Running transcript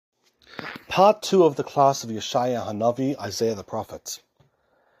Part 2 of the class of Yeshaya, Hanavi, Isaiah the prophet.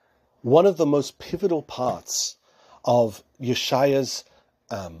 One of the most pivotal parts of Yeshaya's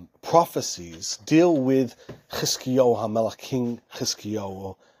prophecies deal with Chizkiyahu HaMelech, King Chizkiyahu,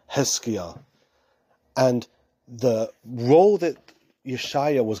 or Hezekiah, and the role that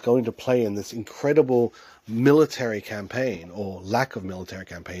Yeshaya was going to play in this incredible military campaign, or lack of military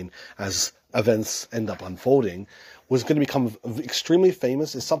campaign, as events end up unfolding, was going to become extremely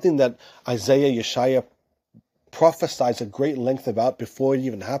famous. It's something that Isaiah, Yeshaya prophesied at great length about before it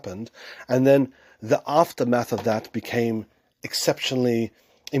even happened, and then the aftermath of that became exceptionally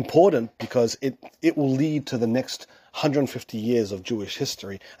important because it will lead to the next 150 years of Jewish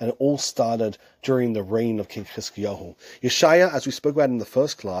history, and it all started during the reign of King Chizkiyahu. Yeshaya, as we spoke about in the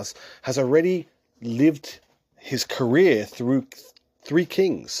first class, has already lived his career through three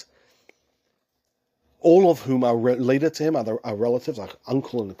kings, all of whom are related to him, are relatives, like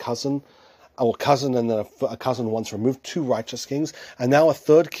uncle and cousin, or cousin and then a cousin once removed, two righteous kings, and now a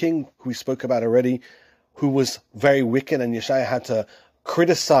third king who we spoke about already, who was very wicked, and Yeshaya had to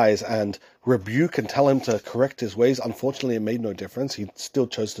criticize and rebuke and tell him to correct his ways. Unfortunately, it made no difference. He still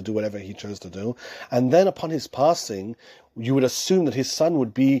chose to do whatever he chose to do. And then upon his passing, you would assume that his son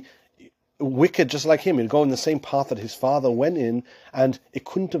would be wicked just like him. He'd go in the same path that his father went in, and it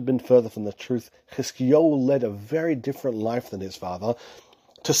couldn't have been further from the truth. Chizkiyahu led a very different life than his father,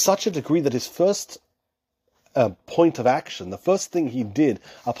 to such a degree that his first point of action, the first thing he did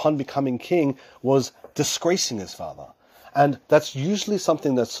upon becoming king, was disgracing his father. And that's usually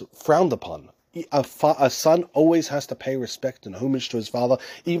something that's frowned upon. A son always has to pay respect and homage to his father.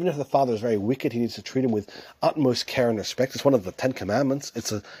 Even if the father is very wicked, he needs to treat him with utmost care and respect. It's one of the 10 Commandments.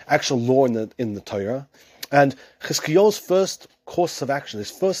 It's an actual law in the Torah. And Chizkiyahu's first course of action,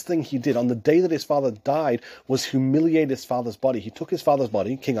 his first thing he did on the day that his father died, was humiliate his father's body. He took his father's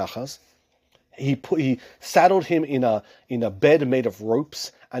body, King Achaz. He saddled him in a bed made of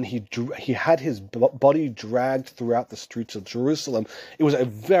ropes, and he had his body dragged throughout the streets of Jerusalem. It was a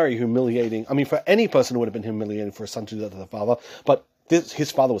very humiliating. I mean, for any person, it would have been humiliating for a son to do that to the father. But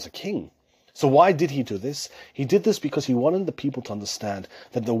his father was a king. So why did he do this? He did this because he wanted the people to understand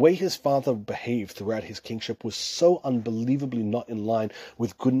that the way his father behaved throughout his kingship was so unbelievably not in line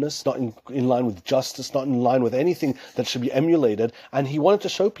with goodness, not in line with justice, not in line with anything that should be emulated. And he wanted to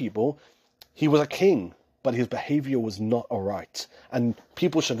show people he was a king, but his behavior was not all right. And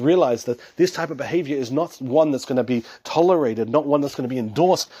people should realize that this type of behavior is not one that's going to be tolerated, not one that's going to be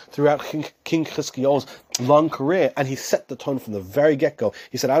endorsed throughout King Chizkiyahu's long career. And he set the tone from the very get-go.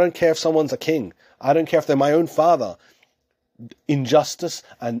 He said, I don't care if someone's a king. I don't care if they're my own father. Injustice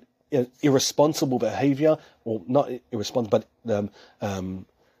and irresponsible behavior, or not irresponsible, but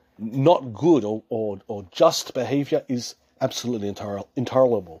not good or just behavior is absolutely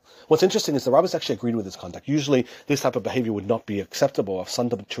intolerable. What's interesting is the rabbis actually agreed with this conduct. Usually, this type of behavior would not be acceptable. A son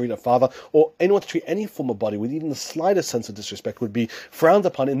to treat a father, or anyone to treat any form of body with even the slightest sense of disrespect, would be frowned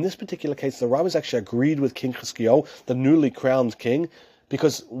upon. In this particular case, the rabbis actually agreed with King Chizkiyahu, the newly crowned king,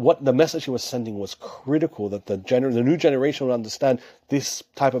 because what the message he was sending was critical, that the new generation would understand this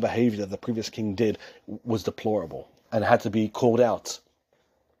type of behavior that the previous king did was deplorable and had to be called out.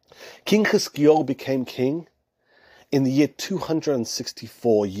 King Chizkiyahu became king in the year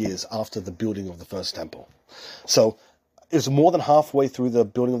 264 years after the building of the first temple. So it's more than halfway through the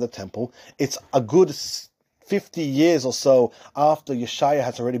building of the temple. It's a good 50 years or so after Yeshaya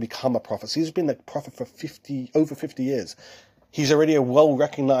has already become a prophet. So he's been a prophet for over 50 years. He's already a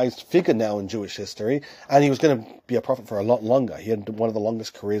well-recognized figure now in Jewish history, and he was going to be a prophet for a lot longer. He had one of the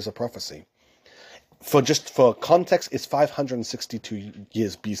longest careers of prophecy. For context, it's 562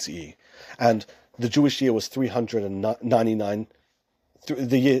 years BCE. And the Jewish year was 399,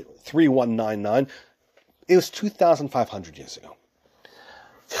 the year 3199. It was 2,500 years ago.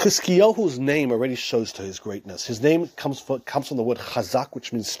 Chizkiyahu's name already shows to his greatness. His name comes from the word chazak,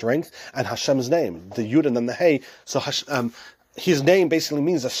 which means strength, and Hashem's name, the Yud and then the Hey. So his name basically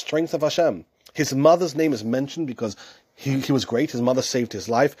means the strength of Hashem. His mother's name is mentioned because he was great. His mother saved his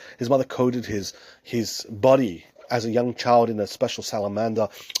life. His mother coated his body as a young child in a special salamander,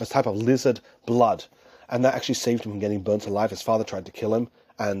 a type of lizard blood. And that actually saved him from getting burnt alive. His father tried to kill him,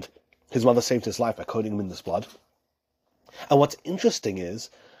 and his mother saved his life by coating him in this blood. And what's interesting is,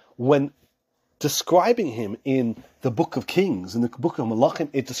 when describing him in the Book of Kings, in the Book of Malachim,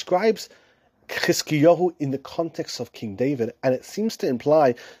 it describes Chizkiyahu in the context of King David, and it seems to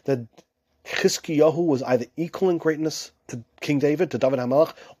imply that Chizkiyahu was either equal in greatness to King David, to David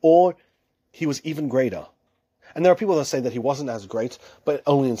HaMelech, or he was even greater. And there are people that say that he wasn't as great, but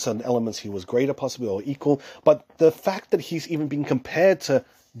only in certain elements he was greater, possibly, or equal. But the fact that he's even being compared to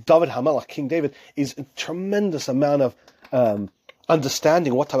David HaMelech, King David, is a tremendous amount of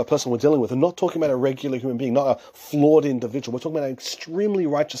understanding what type of person we're dealing with. We're not talking about a regular human being, not a flawed individual. We're talking about an extremely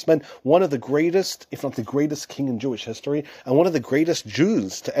righteous man, one of the greatest, if not the greatest king in Jewish history, and one of the greatest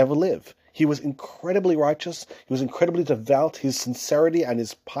Jews to ever live. He was incredibly righteous. He was incredibly devout. His sincerity and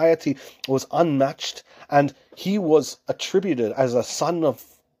his piety was unmatched. And he was attributed as a son of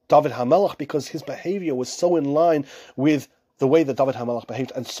David HaMelech because his behavior was so in line with the way that David HaMelech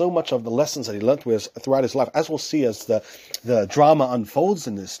behaved, and so much of the lessons that he learnt throughout his life, as we'll see as the drama unfolds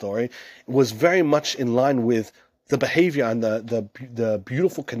in this story, was very much in line with the behavior and the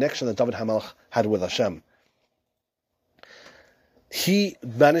beautiful connection that David HaMelech had with Hashem. He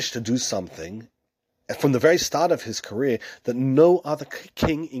managed to do something from the very start of his career that no other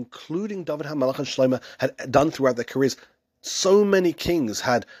king, including David HaMelech and Shlomo, had done throughout their careers. So many kings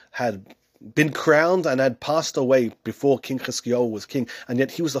had been crowned and had passed away before King Chizkiyahu was king, and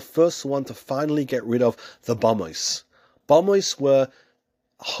yet he was the first one to finally get rid of the bamos. Bamos were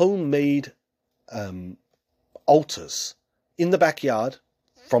homemade altars in the backyard.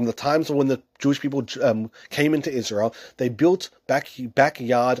 From the times when the Jewish people came into Israel, they built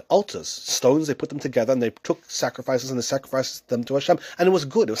backyard altars, stones. They put them together and they took sacrifices and they sacrificed them to Hashem. And it was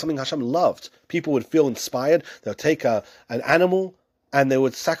good. It was something Hashem loved. People would feel inspired. They would take an animal and they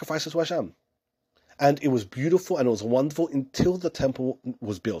would sacrifice it to Hashem. And it was beautiful and it was wonderful until the temple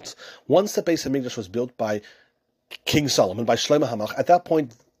was built. Once the Beis HaMikdash was built by King Solomon, by Shlomo HaMelech, at that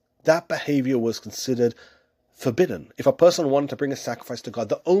point, that behavior was considered forbidden. If a person wanted to bring a sacrifice to God,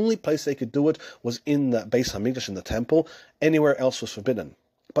 the only place they could do it was in the Beis HaMikdash, in the temple. Anywhere else was forbidden.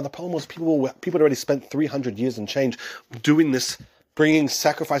 But the problem was people had already spent 300 years and change doing this, bringing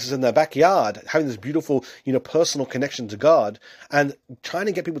sacrifices in their backyard, having this beautiful, personal connection to God, and trying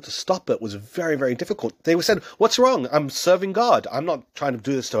to get people to stop it was very, very difficult. They said, "What's wrong? I'm serving God. I'm not trying to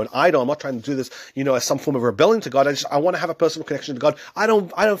do this to an idol. I'm not trying to do this, as some form of rebellion to God. I want to have a personal connection to God. I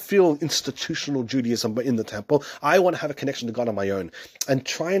don't feel institutional Judaism in the temple. I want to have a connection to God on my own." And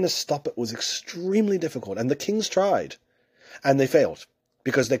trying to stop it was extremely difficult. And the kings tried, and they failed.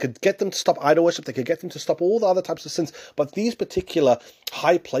 Because they could get them to stop idol worship, they could get them to stop all the other types of sins. But these particular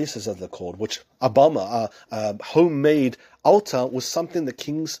high places, as they're called, which a homemade altar, was something the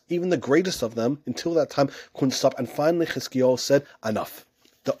kings, even the greatest of them, until that time, couldn't stop. And finally, Chizkiyahu said, enough.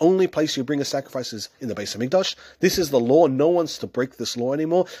 The only place you bring a sacrifice is in the Beis HaMikdash. This is the law. No one's to break this law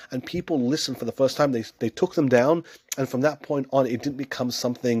anymore. And people listened for the first time. They took them down. And from that point on, it didn't become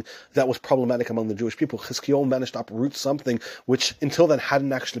something that was problematic among the Jewish people. Chizkiyahu managed to uproot something which until then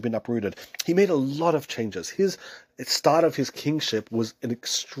hadn't actually been uprooted. He made a lot of changes. The start of his kingship was an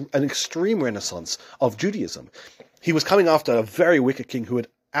extreme renaissance of Judaism. He was coming after a very wicked king who had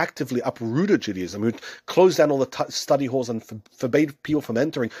actively uprooted Judaism, who had closed down all the study halls and forbade people from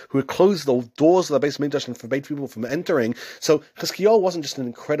entering, who had closed the doors of the Beis HaMikdash and forbade people from entering. So Chizkiyahu wasn't just an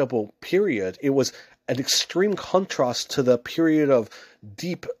incredible period, it was an extreme contrast to the period of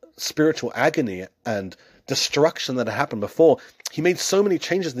deep spiritual agony and destruction that had happened before. He made so many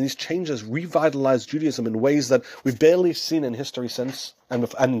changes, and these changes revitalized Judaism in ways that we've barely seen in history since and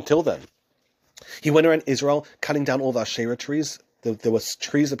until then. He went around Israel cutting down all the Asherah trees. There were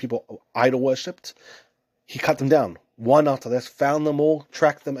trees that people idol worshipped. He cut them down, one after this, found them all,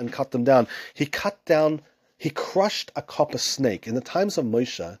 tracked them, and cut them down. He crushed a copper snake. In the times of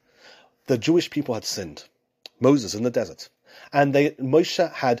Moshe, the Jewish people had sinned. Moses in the desert. And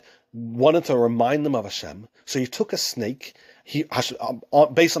Moshe had wanted to remind them of Hashem. So he took a snake,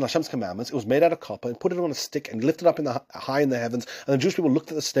 based on Hashem's commandments. It was made out of copper, and put it on a stick and lifted up high in the heavens. And the Jewish people looked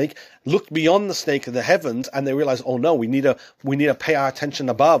at the snake, looked beyond the snake at the heavens, and they realized, oh no, we need to pay our attention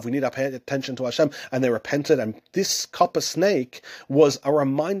above. We need to pay attention to Hashem. And they repented. And this copper snake was a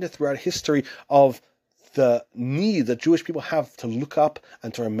reminder throughout history of the need that Jewish people have to look up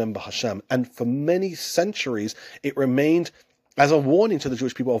and to remember Hashem. And for many centuries, it remained as a warning to the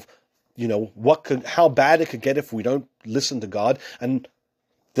Jewish people of, how bad it could get if we don't listen to God, and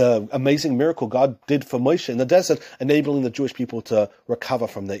the amazing miracle God did for Moshe in the desert, enabling the Jewish people to recover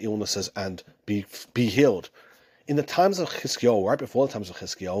from their illnesses and be healed. In the times of Chizkiyahu, right before the times of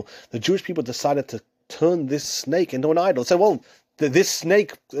Chizkiyahu, the Jewish people decided to turn this snake into an idol. Say, well, this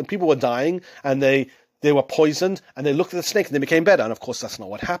snake, people were dying, and they were poisoned, and they looked at the snake and they became better. And of course, that's not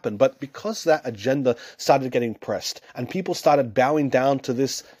what happened. But because that agenda started getting pressed, and people started bowing down to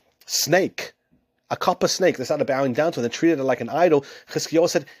this snake, a copper snake, they started bowing down to it, they treated it like an idol. Chizkiyahu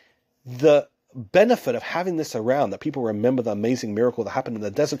said, the benefit of having this around, that people remember the amazing miracle that happened in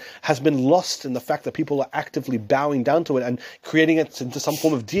the desert, has been lost in the fact that people are actively bowing down to it and creating it into some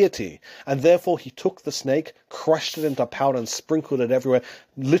form of deity. And therefore he took the snake, crushed it into powder and sprinkled it everywhere,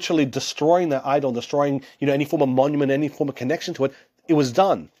 literally destroying the idol, destroying, any form of monument, any form of connection to it. It was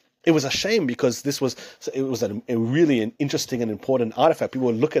done. It was a shame, because it was a really an interesting and important artifact. People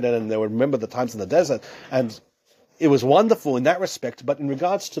would look at it and they would remember the times in the desert, and it was wonderful in that respect. But in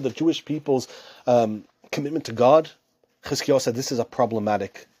regards to the Jewish people's commitment to God, Chizkiyahu said this is a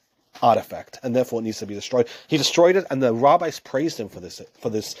problematic artifact, and therefore it needs to be destroyed. He destroyed it, and the rabbis praised him for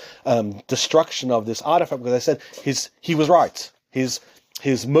this destruction of this artifact, because they said he was right. His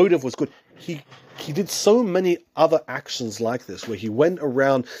motive was good. He did so many other actions like this, where he went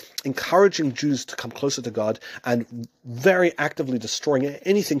around encouraging Jews to come closer to God and very actively destroying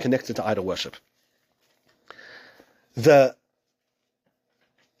anything connected to idol worship. The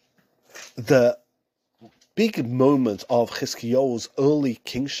big moment of Chizkiyahu's early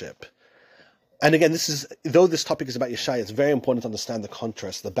kingship, and again, though this topic is about Yeshaya, it's very important to understand the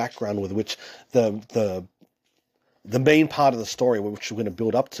contrast, the background with which the main part of the story, which we're going to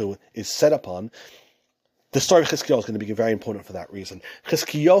build up to, is set upon. The story of Chizkiyahu is going to be very important for that reason.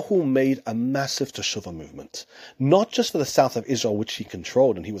 Chizkiyahu made a massive teshuvah movement, not just for the south of Israel, which he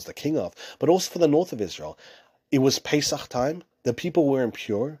controlled and he was the king of, but also for the north of Israel. It was Pesach time. The people were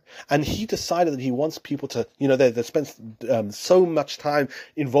impure, and he decided that he wants people to, they spent so much time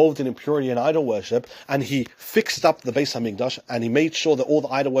involved in impurity and idol worship, and he fixed up the Beis HaMikdash, and he made sure that all the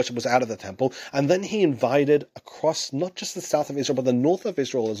idol worship was out of the temple, and then he invited across not just the south of Israel, but the north of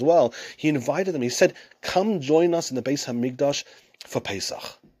Israel as well. He invited them. He said, come join us in the Beis HaMikdash for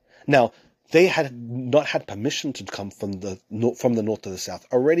Pesach. Now, they had not had permission to come from the north to the south.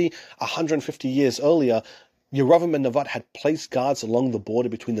 Already 150 years earlier, Yeravam ben Nevat had placed guards along the border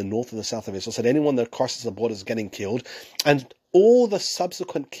between the north and the south of Israel, said anyone that crosses the border is getting killed. And all the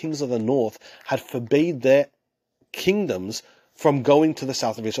subsequent kings of the north had forbade their kingdoms from going to the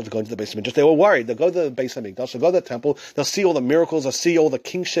south of Israel, to go into the Beis HaMikdash. They were worried. They'll go to the Beis HaMikdash, they'll go to the temple, they'll see all the miracles, they'll see all the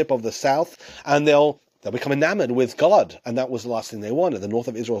kingship of the south, and they'll become enamored with God. And that was the last thing they wanted. The north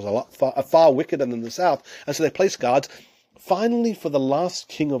of Israel was far wickeder than the south. And so they placed guards. Finally, for the last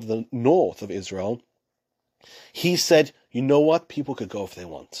king of the north of Israel, he said, you know what? People could go if they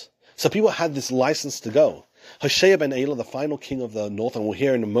want. So people had this license to go. Yeshaya ben Elah, the final king of the north, and we'll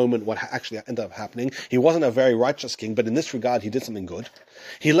hear in a moment what actually ended up happening. He wasn't a very righteous king, but in this regard, he did something good.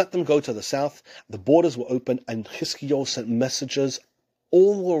 He let them go to the south. The borders were open, and Chizkiyahu sent messages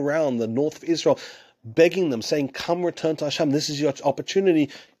all around the north of Israel, begging them, saying, come return to Hashem. This is your opportunity.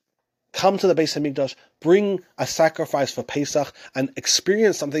 Come to the Beis HaMikdash, bring a sacrifice for Pesach, and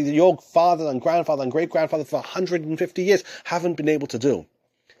experience something that your father and grandfather and great-grandfather for 150 years haven't been able to do.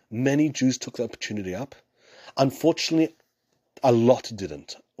 Many Jews took the opportunity up. Unfortunately, a lot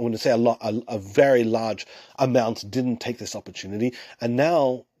didn't. When I say a lot, a very large amount didn't take this opportunity, and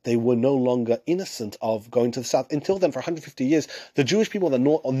now they were no longer innocent of going to the south. Until then, for 150 years, the Jewish people of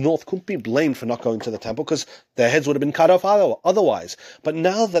the north couldn't be blamed for not going to the temple, because their heads would have been cut off otherwise. But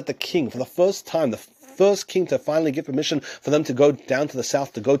now that the king, for the first time, the first king to finally give permission for them to go down to the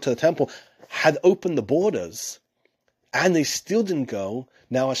south, to go to the temple, had opened the borders, and they still didn't go,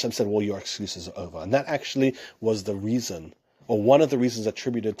 now Hashem said, well, your excuses are over. And that actually was the reason, or one of the reasons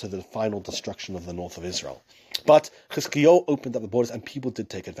attributed to the final destruction of the north of Israel. But Chizkiyahu opened up the borders, and people did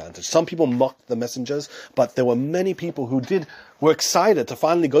take advantage. Some people mocked the messengers, but there were many people who were excited to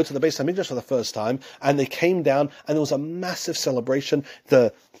finally go to the Beis HaMikdash for the first time, and they came down, and there was a massive celebration.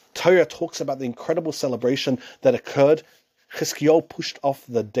 The Torah talks about the incredible celebration that occurred. Chizkiyahu pushed off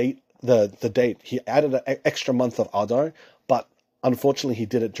the date. The date. He added an extra month of Adar, but unfortunately, he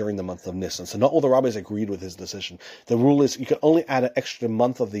did it during the month of Nisan. So not all the rabbis agreed with his decision. The rule is you can only add an extra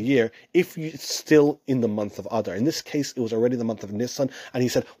month of the year if you're still in the month of Adar. In this case, it was already the month of Nisan. And he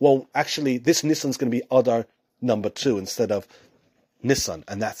said, well, actually, this Nisan is going to be Adar number 2 instead of Nisan.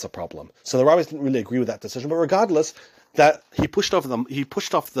 And that's a problem. So the rabbis didn't really agree with that decision. But regardless, that he pushed off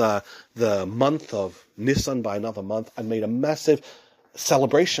the month of Nisan by another month and made a massive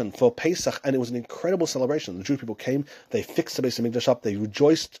celebration for Pesach, and it was an incredible celebration. The Jewish people came, they fixed the Beis HaMikdash up, they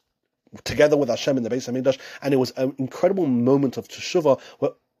rejoiced together with Hashem in the Beis HaMikdash, and it was an incredible moment of teshuvah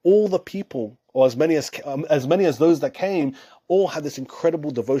where all the people, or as many as those that came, all had this incredible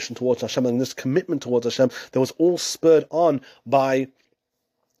devotion towards Hashem and this commitment towards Hashem that was all spurred on by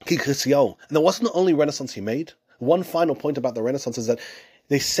Chizkiyahu. And there wasn't the only renaissance he made. One final point about the Renaissance is that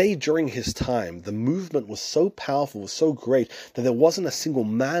they say during his time, the movement was so powerful, was so great, that there wasn't a single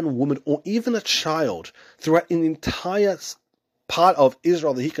man, woman, or even a child throughout an entire part of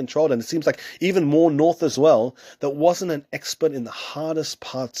Israel that he controlled, and it seems like even more north as well, that wasn't an expert in the hardest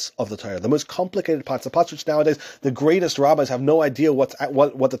parts of the Torah, the most complicated parts, the parts which nowadays the greatest rabbis have no idea what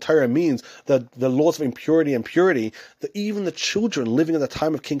the Torah means, the laws of impurity and purity, that even the children living at the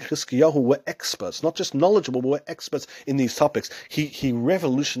time of King Chizkiyahu were experts, not just knowledgeable, but were experts in these topics. He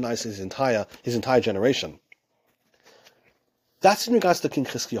revolutionized his entire generation. That's in regards to King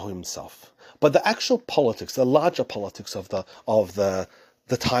Chizkiyahu himself. But the actual politics, the larger politics of the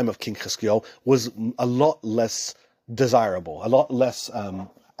time of King Chizkiyahu was a lot less desirable, a lot less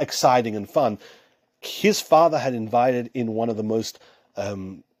exciting and fun. His father had invited in one of the most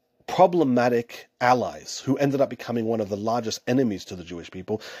problematic allies, who ended up becoming one of the largest enemies to the Jewish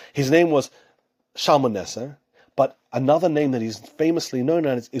people. His name was Shalmaneser, but another name that he's famously known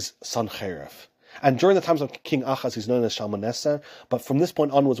as is Sancherib. And during the times of King Achaz, he's known as Shalmaneser. But from this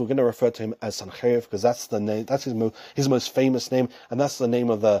point onwards, we're going to refer to him as Sancherib, because that's the name. That's his most famous name, and that's the name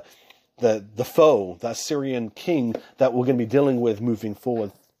of the foe, the Assyrian king that we're going to be dealing with moving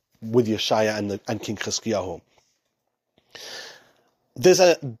forward with Yeshaya and King Chizkiyahu. There's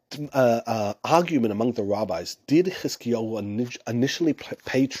a argument among the rabbis: did Chizkiyahu initially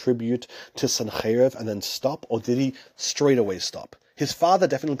pay tribute to Sancherib and then stop, or did he straight away stop? His father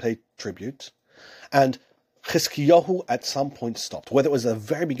definitely paid tribute. And Chizkiyahu at some point stopped. Whether it was the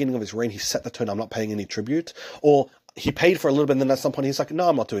very beginning of his reign, he set the tone, I'm not paying any tribute, or he paid for a little bit, and then at some point he's like, no,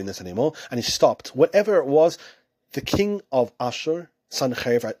 I'm not doing this anymore, and he stopped. Whatever it was, the king of Ashur,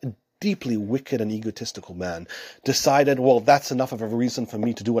 Sancherib, a deeply wicked and egotistical man, decided, well, that's enough of a reason for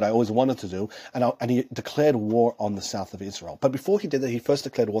me to do what I always wanted to do, and he declared war on the south of Israel. But before he did that, he first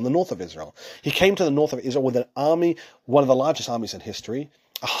declared war on the north of Israel. He came to the north of Israel with an army, one of the largest armies in history,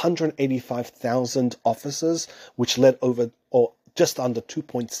 185,000 officers, which led over, or just under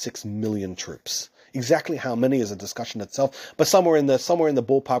 2.6 million troops. Exactly how many is a discussion itself, but somewhere in the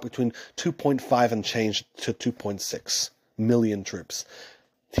ballpark between 2.5 and change to 2.6 million troops.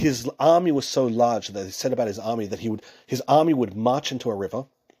 His army was so large that he said about his army that his army would march into a river,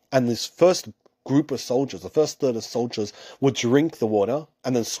 and this first group of soldiers, the first third of soldiers, would drink the water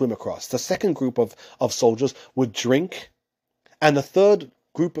and then swim across. The second group of soldiers would drink, and the third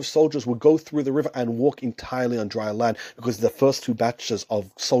group of soldiers would go through the river and walk entirely on dry land, because the first two batches of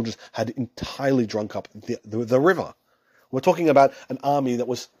soldiers had entirely drunk up the river. We're talking about an army that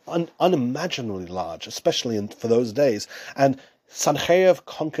was unimaginably large, especially for those days. And Sancherib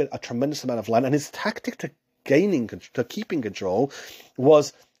conquered a tremendous amount of land, and his tactic to keeping control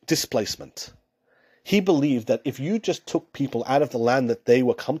was displacement. He believed that if you just took people out of the land that they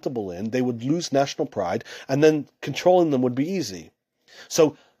were comfortable in, they would lose national pride, and then controlling them would be easy.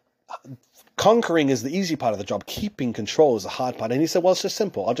 So conquering is the easy part of the job. Keeping control is the hard part. And he said, well, it's just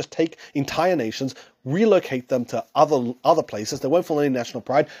simple. I'll just take entire nations, relocate them to other places. They won't feel any national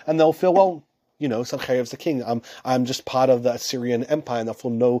pride, and they'll feel, well, Sancherib's the king. I'm just part of the Assyrian Empire, and they'll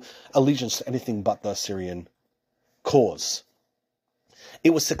feel no allegiance to anything but the Assyrian cause. It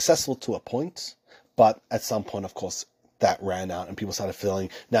was successful to a point, but at some point, of course, that ran out, and people started feeling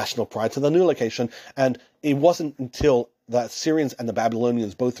national pride to the new location. And it wasn't until the Assyrians and the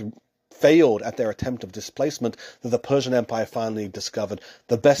Babylonians both failed at their attempt of displacement that the Persian Empire finally discovered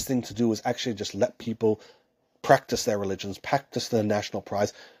the best thing to do was actually just let people practice their religions, practice their national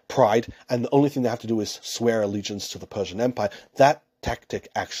pride, and the only thing they have to do is swear allegiance to the Persian Empire. That tactic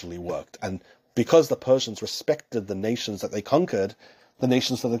actually worked. And because the Persians respected the nations that they conquered, the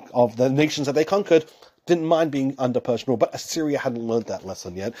nations that they conquered didn't mind being under Persian rule, but Assyria hadn't learned that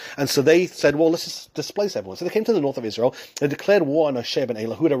lesson yet. And so they said, well, let's just displace everyone. So they came to the north of Israel. They declared war on Hoshea ben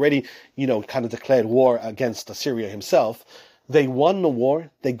Elah, who had already, kind of declared war against Assyria himself. They won the war.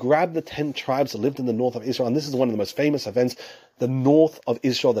 They grabbed the 10 tribes that lived in the north of Israel. And this is one of the most famous events. The north of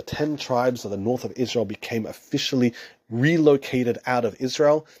Israel, the 10 tribes of the north of Israel became officially relocated out of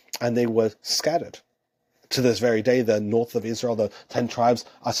Israel, and they were scattered. To this very day, the north of Israel, the 10 tribes,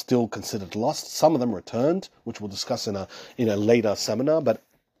 are still considered lost. Some of them returned, which we'll discuss in a later seminar. But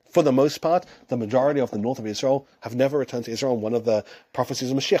for the most part, the majority of the north of Israel have never returned to Israel. And one of the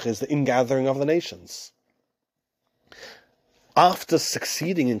prophecies of Mashiach is the ingathering of the nations. After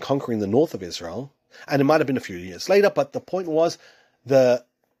succeeding in conquering the north of Israel, and it might have been a few years later, but the point was, the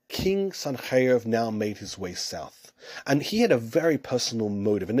King Sancherib now made his way south. And he had a very personal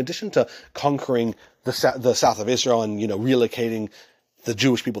motive. In addition to conquering the south of Israel and, relocating the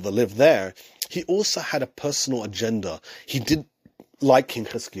Jewish people that lived there, he also had a personal agenda. He did like King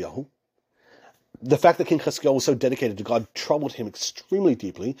Chizkiyahu. The fact that King Chizkiyahu was so dedicated to God troubled him extremely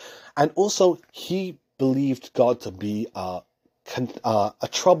deeply. And also, he believed God to be a a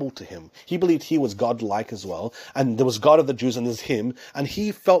trouble to him. He believed he was God-like as well, and there was God of the Jews and there's him, and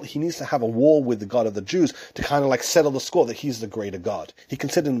he felt he needs to have a war with the God of the Jews to kind of like settle the score that he's the greater God. He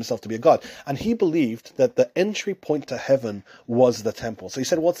considered himself to be a God, and he believed that the entry point to heaven was the temple. So he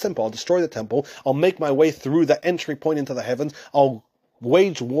said, well, it's simple. I'll destroy the temple. I'll make my way through the entry point into the heavens. I'll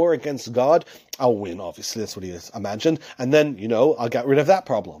wage war against God. I'll win, obviously. That's what he imagined. And then, I'll get rid of that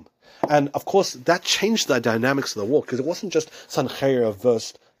problem. And of course, that changed the dynamics of the war, because it wasn't just Sancheiriv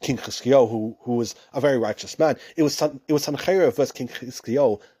versus King Chizkiyahu, who was a very righteous man. It was Sancheiriv versus King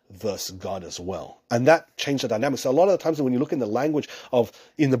Chizkiyahu versus God as well. And that changed the dynamics. So a lot of the times when you look in the language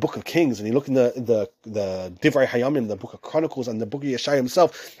in the book of Kings, and you look in the Divrei Hayamim, the book of Chronicles, and the book of Yeshaya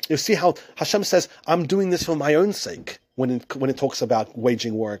himself, you see how Hashem says, I'm doing this for my own sake. When it talks about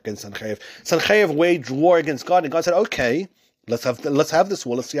waging war against Sancheiriv. Sancheiriv waged war against God, and God said, okay, let's have this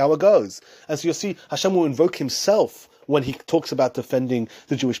war. Let's see how it goes. And so you'll see Hashem will invoke himself when he talks about defending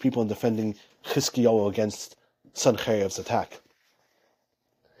the Jewish people and defending Chizkiyahu against Sancheiriv's attack.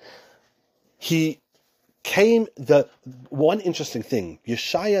 One interesting thing,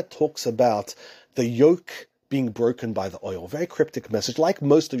 Yeshaya talks about the yoke being broken by the oil. Very cryptic message. Like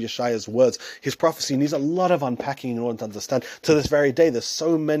most of Yeshaya's words, his prophecy needs a lot of unpacking in order to understand. To this very day, there's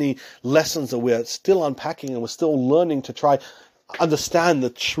so many lessons that we're still unpacking and we're still learning to try understand the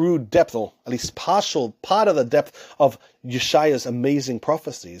true depth, or at least part of the depth of Yeshaya's amazing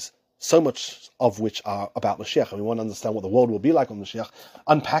prophecies, so much of which are about Mashiach. And we want to understand what the world will be like on Mashiach.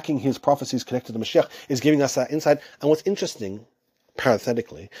 Unpacking his prophecies connected to Mashiach is giving us that insight. And what's interesting,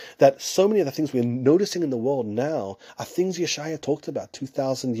 parenthetically, that so many of the things we're noticing in the world now are things Yeshaya talked about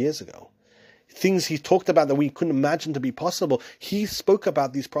 2,000 years ago. Things he talked about that we couldn't imagine to be possible. He spoke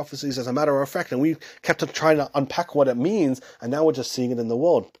about these prophecies as a matter of fact, and we kept trying to unpack what it means, and now we're just seeing it in the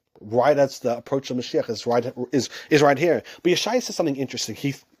world. Right as the approach of Mashiach is right here. But Yeshaya says something interesting.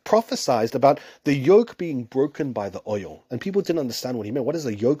 He prophesied about the yoke being broken by the oil. And people didn't understand what he meant. What is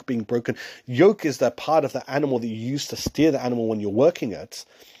a yoke being broken? Yoke is the part of the animal that you use to steer the animal when you're working it.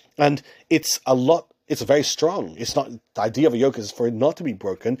 And it's very strong. It's not, the idea of a yoke is for it not to be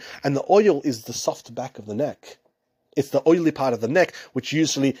broken. And the oil is the soft back of the neck. It's the oily part of the neck, which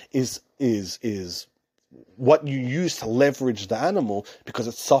usually is what you use to leverage the animal because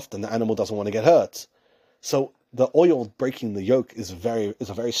it's soft and the animal doesn't want to get hurt. So the oil breaking the yoke is a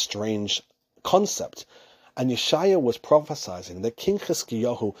very strange concept. And Yeshaya was prophesying that King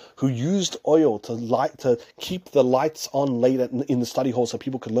Chizkiyahu, who used oil to keep the lights on late in the study hall so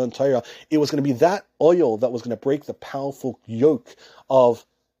people could learn Torah, it was going to be that oil that was going to break the powerful yoke of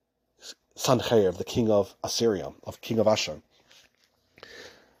Sancheiriv, the king of Assyria, king of Ashur.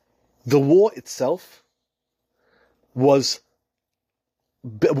 The war itself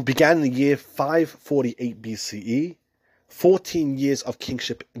began in the year 548 BCE, 14 years of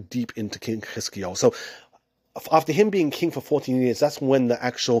kingship deep into King Chizkiyahu. So after him being king for 14 years, that's when the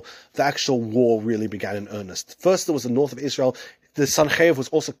actual war really began in earnest. First, there was the north of Israel. The Sancheiriv was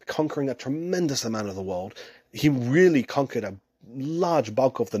also conquering a tremendous amount of the world. He really conquered a large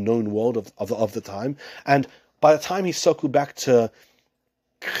bulk of the known world of the time. And by the time he circled back to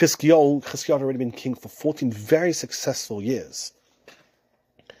Chizkiyahu had already been king for 14 very successful years.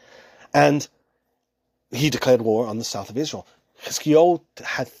 And he declared war on the south of Israel. Chizkiyahu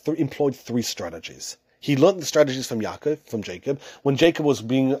had employed three strategies. He learned the strategies from Jacob. When Jacob was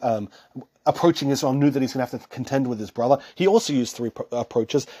approaching Israel, knew that he's going to have to contend with his brother. He also used three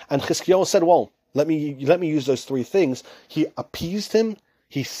approaches. And Chizkiyahu said, well, let me use those three things. He appeased him,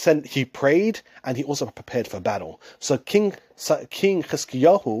 he prayed, and he also prepared for battle. So King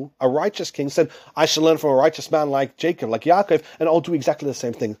Chizkiyahu, a righteous king, said, I shall learn from a righteous man like Jacob, like Yaakov, and I'll do exactly the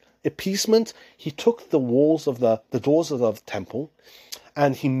same thing. Appeasement, he took the walls of the doors of the temple,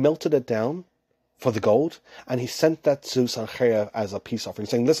 and he melted it down for the gold, and he sent that to Sancheiriv as a peace offering,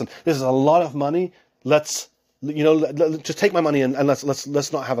 saying, listen, this is a lot of money, just take my money and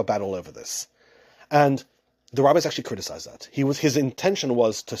let's not have a battle over this. And the rabbis actually criticized that. His intention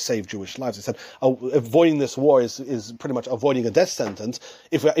was to save Jewish lives. He said, avoiding this war is pretty much avoiding a death sentence.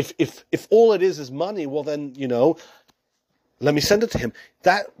 If all it is money, well then, let me send it to him.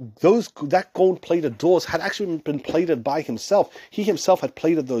 That gold-plated doors had actually been plated by himself. He himself had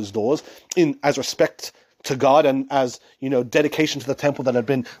plated those doors as respect to God and as, dedication to the temple that had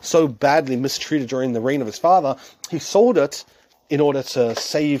been so badly mistreated during the reign of his father. He sold it in order to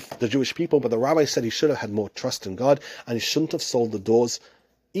save the Jewish people, but the rabbi said he should have had more trust in God, and he shouldn't have sold the doors.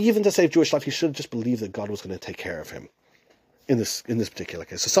 Even to save Jewish life, he should have just believed that God was going to take care of him in this particular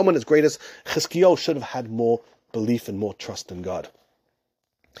case. So someone as great as Chizkiyahu should have had more belief and more trust in God.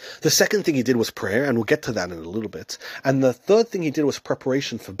 The second thing he did was prayer, and we'll get to that in a little bit. And the third thing he did was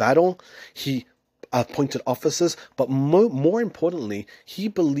preparation for battle. He appointed officers, but more importantly, he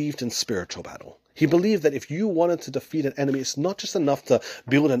believed in spiritual battle. He believed that if you wanted to defeat an enemy, it's not just enough to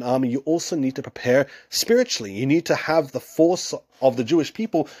build an army, you also need to prepare spiritually. You need to have the force of the Jewish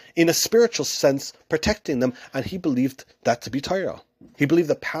people in a spiritual sense, protecting them, and he believed that to be Torah. He believed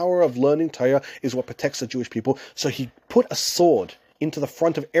the power of learning Torah is what protects the Jewish people, so he put a sword into the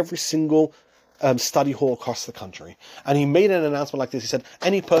front of every single study hall across the country. And he made an announcement like this. He said,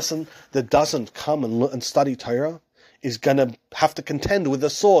 any person that doesn't come and study Torah is going to have to contend with the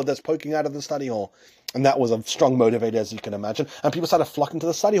sword that's poking out of the study hall. And that was a strong motivator, as you can imagine. And people started flocking to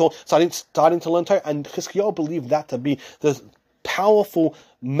the study hall, starting to learn Torah. And Chizkiyahu believed that to be the powerful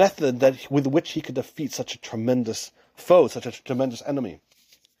method with which he could defeat such a tremendous foe, such a tremendous enemy.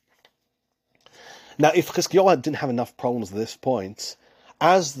 Now, if Chizkiyahu didn't have enough problems at this point,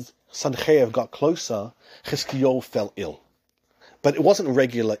 as Sancheyev got closer, Chizkiyahu fell ill. But it wasn't a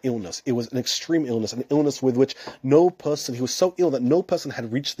regular illness. It was an extreme illness, an illness with which he was so ill that no person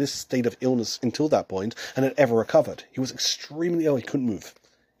had reached this state of illness until that point and had ever recovered. He was extremely ill. He couldn't move.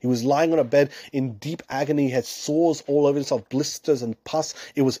 He was lying on a bed in deep agony. He had sores all over himself, blisters and pus.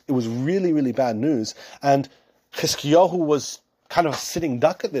 It was really, really bad news. And Chizkiyahu was kind of a sitting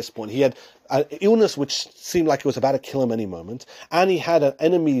duck at this point. He had an illness which seemed like it was about to kill him any moment. And he had an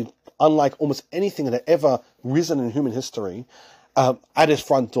enemy unlike almost anything that had ever risen in human history at his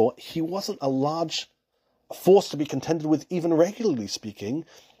front door. He wasn't a large force to be contended with, even regularly speaking.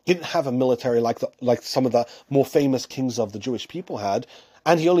 He didn't have a military like some of the more famous kings of the Jewish people had.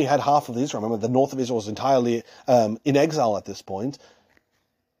 And he only had half of Israel. Remember, the north of Israel was entirely in exile at this point.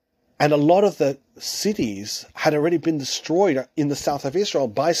 And a lot of the cities had already been destroyed in the south of Israel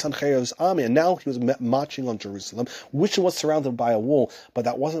by Sancheyev's army. And now he was marching on Jerusalem, which was surrounded by a wall, but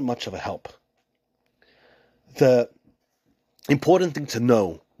that wasn't much of a help. The important thing to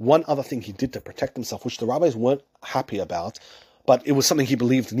know, one other thing he did to protect himself, which the rabbis weren't happy about, but it was something he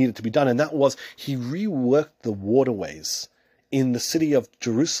believed needed to be done, and that was he reworked the waterways in the city of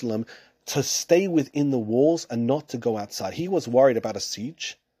Jerusalem to stay within the walls and not to go outside. He was worried about a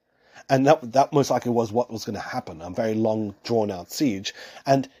siege. And that most likely was what was going to happen, a very long, drawn-out siege.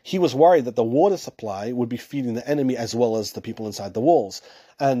 And he was worried that the water supply would be feeding the enemy as well as the people inside the walls.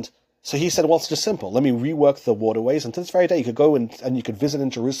 And so he said, well, it's just simple. Let me rework the waterways. And to this very day, you could go and you could visit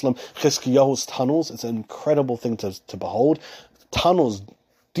in Jerusalem Chizkiyahu's tunnels. It's an incredible thing to behold. Tunnels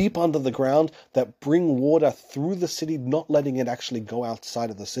deep under the ground that bring water through the city, not letting it actually go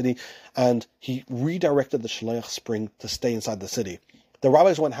outside of the city. And he redirected the Shloach spring to stay inside the city. The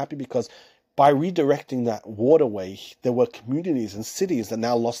rabbis weren't happy because by redirecting that waterway, there were communities and cities that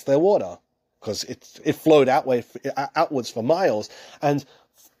now lost their water because it flowed outwards for miles. And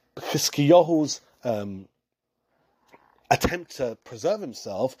Chizkiyahu's attempt to preserve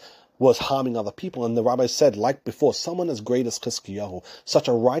himself was harming other people. And the rabbis said, like before, someone as great as Chizkiyahu, such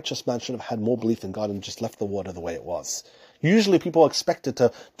a righteous man, should have had more belief in God and just left the water the way it was. Usually people are expected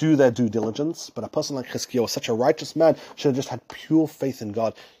to do their due diligence, but a person like Chizkiyahu, such a righteous man, should have just had pure faith in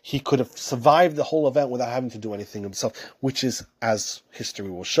God. He could have survived the whole event without having to do anything himself, which is, as history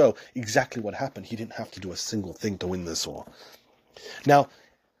will show, exactly what happened. He didn't have to do a single thing to win this war. Now,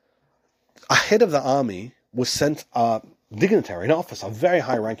 ahead of the army was sent a dignitary, an officer, a very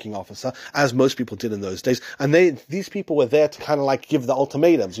high-ranking officer, as most people did in those days. And these people were there to kind of like give the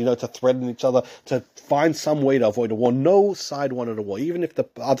ultimatums, to threaten each other, to find some way to avoid a war. No side wanted a war. Even if the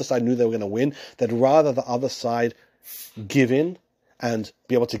other side knew they were going to win, they'd rather the other side give in and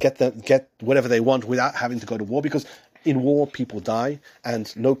be able to get whatever they want without having to go to war, because in war people die,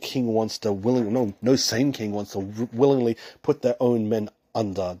 and no sane king wants to willingly put their own men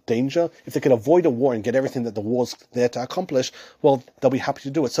under danger. If they can avoid a war and get everything that the war's there to accomplish, well, they'll be happy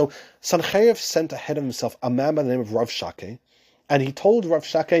to do it. So Sancheyev sent ahead of himself a man by the name of Rav Shakeh, and he told Rav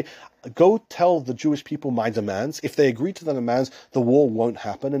Shakeh, go tell the Jewish people my demands. If they agree to the demands, the war won't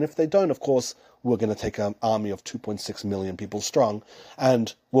happen. And if they don't, of course, we're going to take an army of 2.6 million people strong,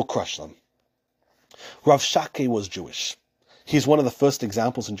 and we'll crush them. Rav Shakeh was Jewish. He's one of the first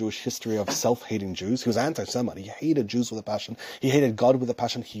examples in Jewish history of self-hating Jews. He was anti-Semite. He hated Jews with a passion. He hated God with a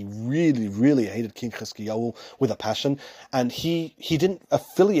passion. He really, really hated King Chizkiyahu with a passion. And he didn't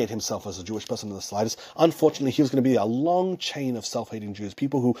affiliate himself as a Jewish person in the slightest. Unfortunately, he was going to be a long chain of self-hating Jews,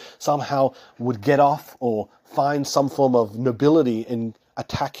 people who somehow would get off or find some form of nobility in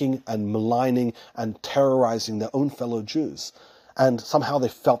attacking and maligning and terrorizing their own fellow Jews. And somehow they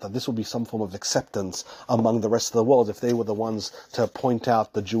felt that this would be some form of acceptance among the rest of the world if they were the ones to point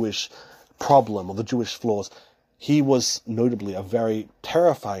out the Jewish problem or the Jewish flaws. he was notably a very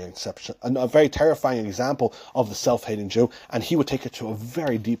terrifying exception, a very terrifying example of the self-hating Jew, and he would take it to a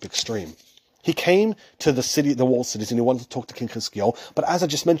very deep extreme. He came to the city, the walled cities, and he wanted to talk to King Chizkiyahu, but as I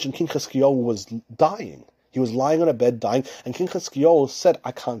just mentioned, King Chizkiyahu was dying. He was lying on a bed dying, and King Chizkiyahu said,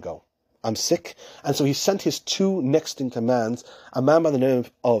 I can't go. I'm sick. And so he sent his two next in commands, a man by the name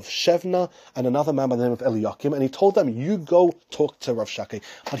of Shevna and another man by the name of Eliakim, and he told them, you go talk to Rav Shakeh.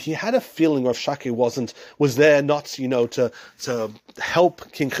 But he had a feeling Rav Shakeh was there not, to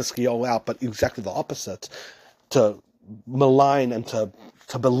help King Chizkiyahu out, but exactly the opposite, to malign and to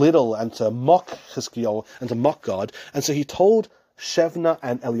belittle and to mock Chizkiyahu and to mock God. And so he told Shevna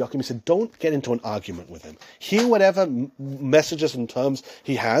and Eliakim, he said, don't get into an argument with him. Hear whatever messages and terms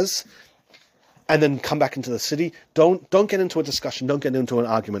he has, and then come back into the city. Don't get into a discussion. Don't get into an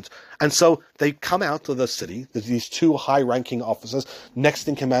argument. And so they come out of the city. There's these two high-ranking officers, next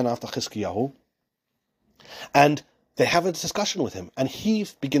in command after Chizkiyahu, and they have a discussion with him. And he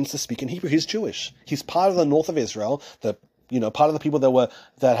begins to speak in Hebrew. He's Jewish. He's part of the north of Israel, part of the people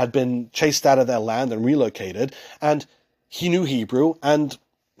that had been chased out of their land and relocated. And he knew Hebrew, and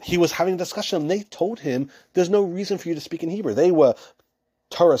he was having a discussion. And they told him, there's no reason for you to speak in Hebrew. They were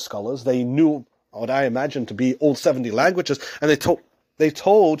Torah scholars. They knew what I imagine to be all 70 languages. And they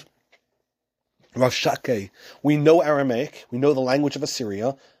told Rav Shakeh, we know Aramaic, we know the language of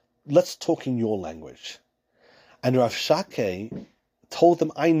Assyria, let's talk in your language. And Rav Shakeh told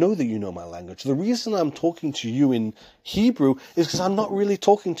them, I know that you know my language. The reason I'm talking to you in Hebrew is because I'm not really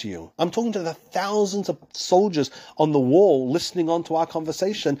talking to you. I'm talking to the thousands of soldiers on the wall listening on to our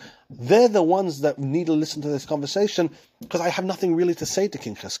conversation. They're the ones that need to listen to this conversation because I have nothing really to say to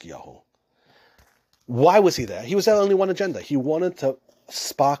King Chizkiyahu. Why was he there? He was there only one agenda. He wanted to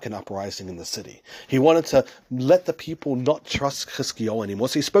spark an uprising in the city. He wanted to let the people not trust Chizkiyahu anymore.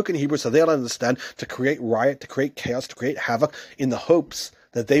 So he spoke in Hebrew so they'll understand, to create riot, to create chaos, to create havoc, in the hopes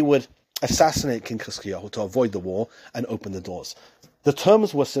that they would assassinate King Chizkiyahu to avoid the war and open the doors. The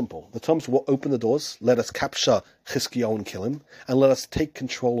terms were simple. The terms were, open the doors, let us capture Chizkiyahu and kill him, and let us take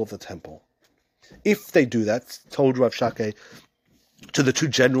control of the temple. If they do that, told Rav Shakeh to the two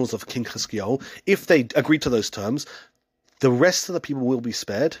generals of King Chizkiyahu, if they agree to those terms, the rest of the people will be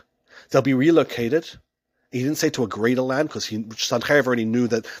spared. They'll be relocated. He didn't say to a greater land, because Sancheiriv already knew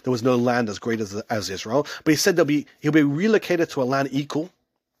that there was no land as great as Israel. But he said he'll be relocated to a land equal,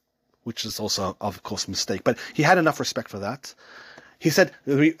 which is also, of course, a mistake. But he had enough respect for that. He said,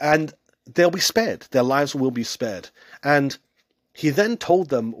 and they'll be spared. Their lives will be spared. And he then told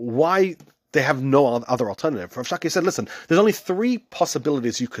them why they have no other alternative. Rav Shakeh said, listen, there's only three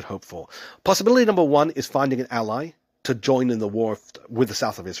possibilities you could hope for. Possibility number one is finding an ally to join in the war with the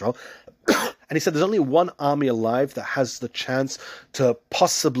south of Israel. And he said there's only one army alive that has the chance to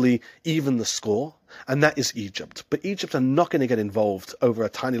possibly even the score, and that is Egypt. But Egypt are not going to get involved over a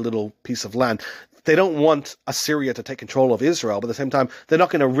tiny little piece of land. They don't want Assyria to take control of Israel, but at the same time, they're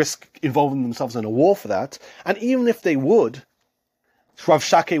not going to risk involving themselves in a war for that. And even if they would, Rav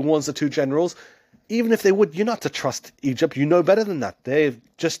Shakeh warns the two generals, even if they would, you're not to trust Egypt. You know better than that. They're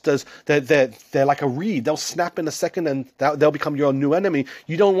like a reed. They'll snap in a second and they'll become your new enemy.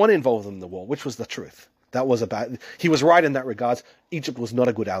 You don't want to involve them in the war, which was the truth. He was right in that regard. Egypt was not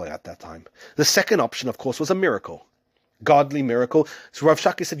a good ally at that time. The second option, of course, was a miracle. Godly miracle. So Rav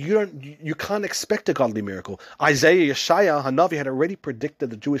Shakeh said, you can't expect a godly miracle. Isaiah, Yeshaya, Hanavi had already predicted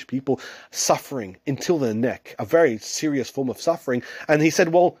the Jewish people suffering until their neck, a very serious form of suffering. And he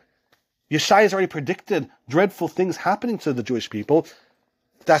said, well, Yeshaya has already predicted dreadful things happening to the Jewish people.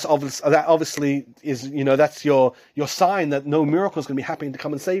 That obviously is, that's your sign that no miracle is going to be happening to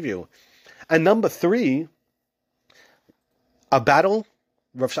come and save you. And number three, a battle.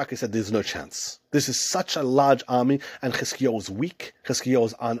 Rav Shakeh said there's no chance. This is such a large army, and Chizkiyahu is weak.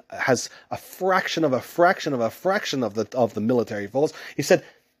 Chizkiyahu has a fraction of the military force. He said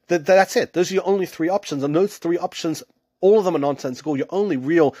that's it. Those are your only three options, and those three options, all of them are nonsensical. Your only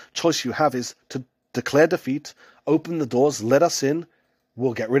real choice you have is to declare defeat, open the doors, let us in.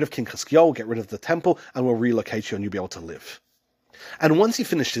 We'll get rid of King Chizkiyahu, we'll get rid of the temple, and we'll relocate you, and you'll be able to live. And once he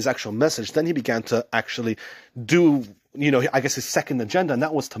finished his actual message, then he began to actually do, I guess his second agenda, and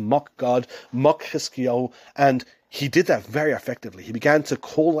that was to mock God, mock Chizkiyahu, and he did that very effectively. He began to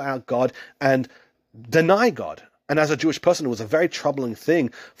call out God and deny God. And as a Jewish person, it was a very troubling thing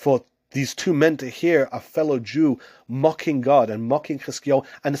for these two men to hear a fellow Jew mocking God and mocking Chizkiyahu,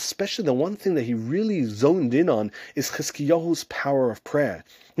 and especially the one thing that he really zoned in on is Chizkiyahu's power of prayer.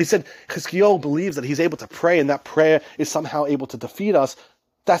 He said Chizkiyahu believes that he's able to pray, and that prayer is somehow able to defeat us.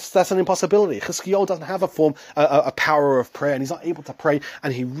 That's an impossibility. Chizkiyahu doesn't have a power of prayer, and he's not able to pray.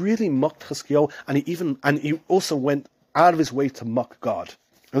 And he really mocked Chizkiyahu, and he also went out of his way to mock God.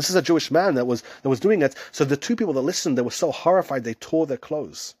 And this is a Jewish man that was doing it. So the two people that listened, they were so horrified they tore their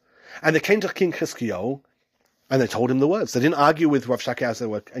clothes, and they came to King Chizkiyahu, and they told him the words. They didn't argue with Rav Shakeh as they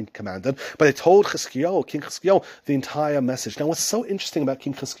were commanded, but they told King Chizkiyahu, the entire message. Now, what's so interesting about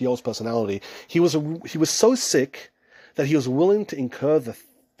King Chizkiyahu's personality? He was so sick that he was willing to incur the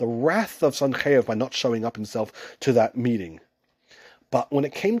wrath of Sanchev by not showing up himself to that meeting. But when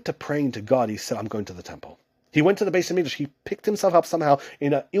it came to praying to God, he said, I'm going to the temple. He went to the Beis Hamikdash. He picked himself up somehow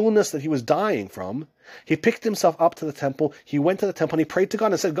in an illness that he was dying from. He picked himself up to the temple. He went to the temple and he prayed to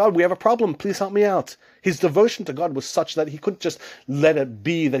God and said, God, we have a problem. Please help me out. His devotion to God was such that he couldn't just let it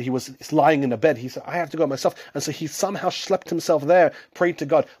be that he was lying in a bed. He said, I have to go myself. And so he somehow schlepped himself there, prayed to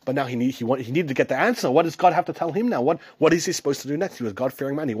God. But now he needed to get the answer. What does God have to tell him now? What is he supposed to do next? He was a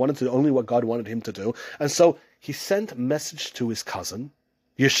God-fearing man. He wanted to do only what God wanted him to do. And so he sent a message to his cousin,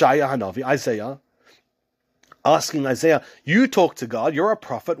 Yeshaya Hanavi, Isaiah, asking Isaiah, you talk to God, you're a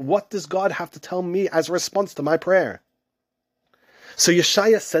prophet, what does God have to tell me as a response to my prayer? So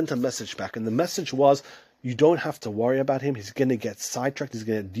Yeshaya sent a message back, and the message was, you don't have to worry about him, he's going to get sidetracked, he's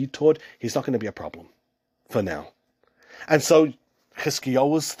going to get detoured, he's not going to be a problem, for now. And so Chizkiyahu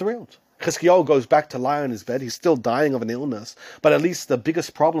was thrilled. Chizkiyahu goes back to lie on his bed, he's still dying of an illness, but at least the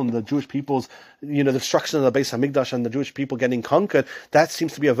biggest problem, the Jewish people's, the destruction of the Beis Hamikdash and the Jewish people getting conquered, that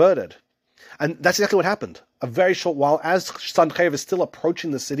seems to be averted. And that's exactly what happened. A very short while, as Sanchev is still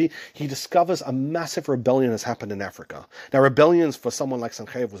approaching the city, he discovers a massive rebellion has happened in Africa. Now, rebellions for someone like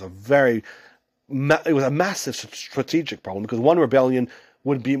Sanchev was a massive strategic problem, because one rebellion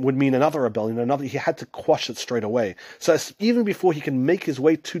would mean another rebellion, he had to quash it straight away. So even before he can make his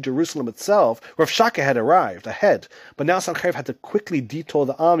way to Jerusalem itself, Rav Shakeh had arrived ahead, but now Sanchev had to quickly detour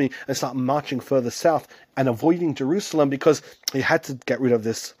the army and start marching further south and avoiding Jerusalem because he had to get rid of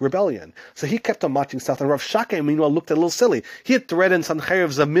this rebellion. So he kept on marching south, and Rav Shakeh, meanwhile, looked a little silly. He had threatened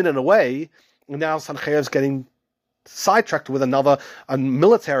Sanchev's a minute away, and now Sanchev's getting sidetracked with another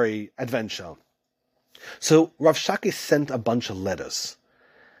military adventure. So Rav Shakeh sent a bunch of letters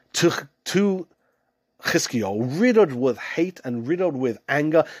to Chizkiyahu, riddled with hate and riddled with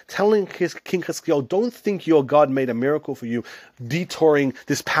anger, telling King Chizkiyahu, don't think your God made a miracle for you, detouring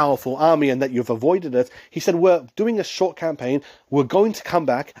this powerful army and that you've avoided it. He said, we're doing a short campaign, we're going to come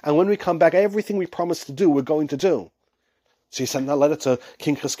back, and when we come back, everything we promised to do, we're going to do. So he sent that letter to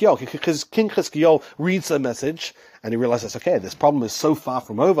King Chizkiyahu. King Chizkiyahu reads the message, and he realizes, okay, this problem is so far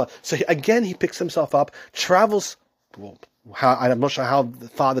from over. So he picks himself up, travels, I'm not sure how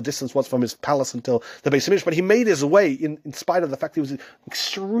far the distance was from his palace until the Beis Hamikdash, but he made his way, in spite of the fact he was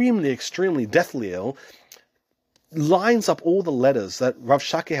extremely, extremely deathly ill, lines up all the letters that Rav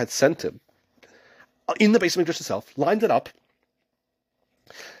Shakeh had sent him in the Beis Hamikdash itself, lined it up,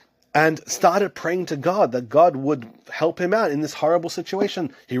 and started praying to God that God would help him out in this horrible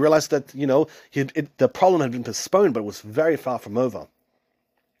situation. He realized that, the problem had been postponed, but it was very far from over.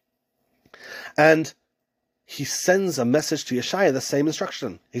 And he sends a message to Yeshaya, the same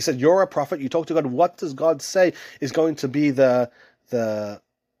instruction. He said, you're a prophet, you talk to God, what does God say is going to be the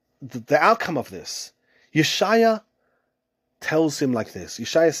outcome of this? Yeshaya tells him like this.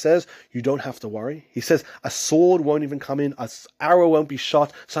 Yeshaya says, you don't have to worry. He says, a sword won't even come in, an arrow won't be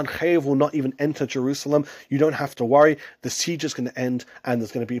shot, Sanchev will not even enter Jerusalem. You don't have to worry. The siege is going to end, and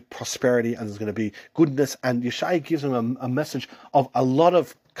there's going to be prosperity, and there's going to be goodness. And Yeshaya gives him a message of a lot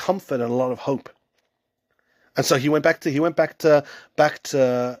of comfort and a lot of hope. And so he went back to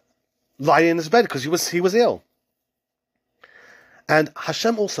lie in his bed because he was ill. And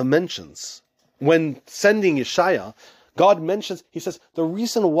Hashem also mentions, when sending Yeshaya, God mentions, he says, the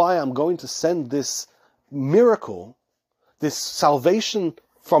reason why I'm going to send this miracle, this salvation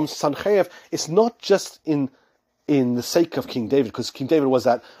from Sanchev, is not just in the sake of King David, because King David was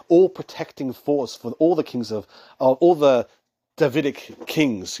that all-protecting force for all the kings of all the Davidic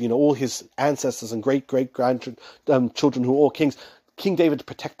kings, all his ancestors and great-great-grandchildren who were all kings. King David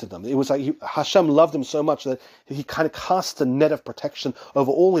protected them. It was like Hashem loved him so much that he kind of cast a net of protection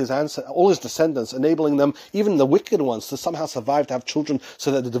over all his descendants, enabling them, even the wicked ones, to somehow survive to have children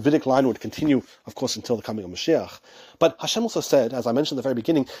so that the Davidic line would continue, of course, until the coming of Mashiach. But Hashem also said, as I mentioned at the very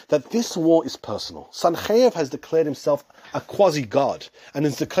beginning, that this war is personal. Sanchev has declared himself a quasi-God and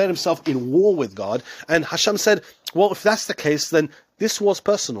has declared himself in war with God. And Hashem said, well, if that's the case, then this was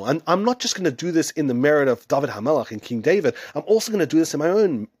personal. And I'm not just going to do this in the merit of David HaMelech and King David. I'm also going to do this for my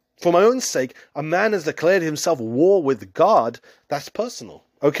own sake. A man has declared himself war with God. That's personal.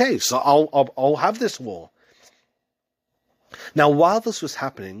 Okay, so I'll have this war. Now, while this was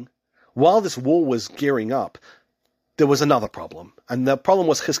happening, while this war was gearing up, there was another problem. And the problem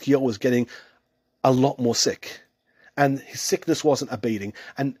was Chizkiyahu was getting a lot more sick. And his sickness wasn't abating.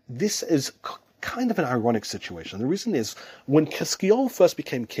 And this is kind of an ironic situation. The reason is, when Chizkiyahu first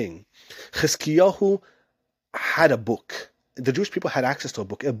became king, Chizkiyahu had a book. The Jewish people had access to a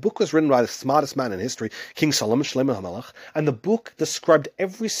book. A book was written by the smartest man in history, King Solomon, Shlomo HaMelech, and the book described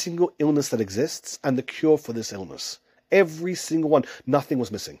every single illness that exists and the cure for this illness. Every single one. Nothing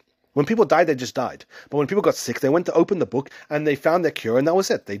was missing. When people died, they just died. But when people got sick, they went to open the book and they found their cure, and that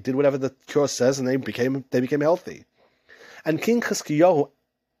was it. They did whatever the cure says, and they became healthy. And King Chizkiyahu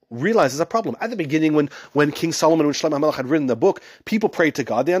realized there's a problem. At the beginning, when King Solomon and Shlomo HaMelech had written the book, people prayed to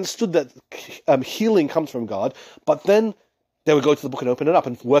God. They understood that healing comes from God, but then they would go to the book and open it up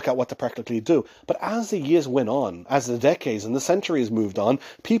and work out what to practically do. But as the years went on, as the decades and the centuries moved on,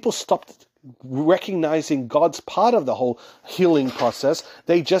 people stopped recognizing God's part of the whole healing process.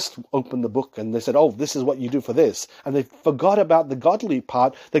 They just opened the book and they said, oh, this is what you do for this. And they forgot about the godly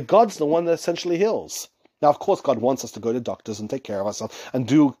part, that God's the one that essentially heals. Now, of course, God wants us to go to doctors and take care of ourselves and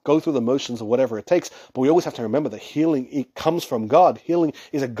go through the motions of whatever it takes. But we always have to remember that healing, it comes from God. Healing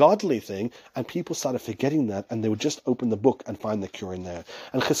is a godly thing. And people started forgetting that, and they would just open the book and find the cure in there.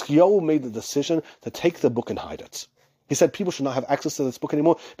 And Chizkiyahu made the decision to take the book and hide it. He said people should not have access to this book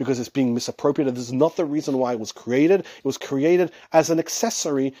anymore because it's being misappropriated. This is not the reason why it was created. It was created as an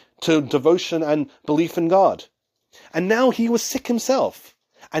accessory to devotion and belief in God. And now he was sick himself.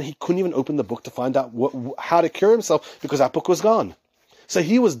 And he couldn't even open the book to find out how to cure himself because that book was gone. So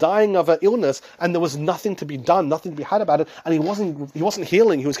he was dying of an illness, and there was nothing to be done, nothing to be had about it, and he wasn't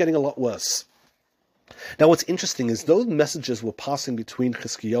healing. He was getting a lot worse. Now, what's interesting is those messages were passing between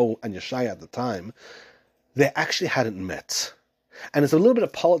Chizkiyahu and Yeshaya at the time. They actually hadn't met, and it's a little bit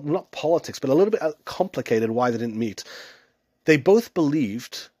of not politics, but a little bit complicated why they didn't meet. They both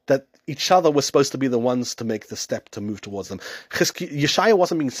believed that each other was supposed to be the ones to make the step to move towards them. Yeshaya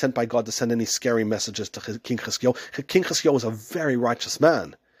wasn't being sent by God to send any scary messages to King Chizkiyahu. King Chizkiyahu was a very righteous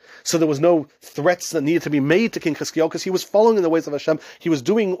man. So there was no threats that needed to be made to King Chizkiyahu because he was following in the ways of Hashem. He was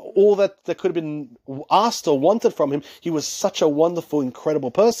doing all that could have been asked or wanted from him. He was such a wonderful,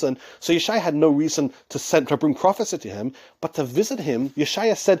 incredible person. So Yeshaya had no reason to bring prophecy to him. But to visit him,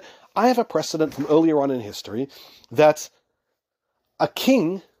 Yeshaya said, I have a precedent from earlier on in history that a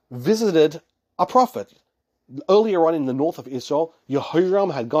king visited a prophet. Earlier on in the north of Israel,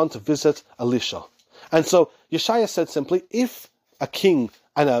 Yehoram had gone to visit Elisha. And so Yeshaya said simply, if a king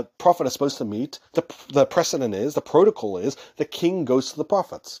and a prophet are supposed to meet, the precedent is, the protocol is, the king goes to the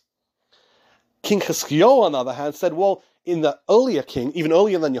prophets. King Chizkiyahu, on the other hand, said, well, in the earlier king, even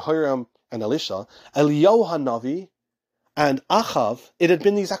earlier than Yehoram and Elisha, Eliyahu Hanavi and Achav, it had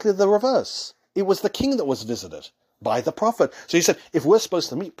been exactly the reverse. It was the king that was visited by the prophet. So he said, if we're supposed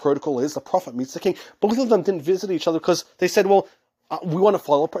to meet, protocol is the prophet meets the king. Both of them didn't visit each other because they said, well, we want to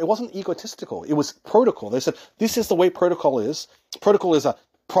follow. It wasn't egotistical. It was protocol. They said, this is the way protocol is. Protocol is a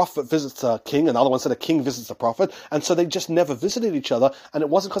prophet visits a king, and the other one said a king visits a prophet. And so they just never visited each other. And it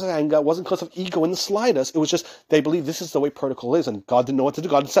wasn't because of anger. It wasn't because of ego in the slightest. It was just they believed this is the way protocol is. And God didn't know what to do.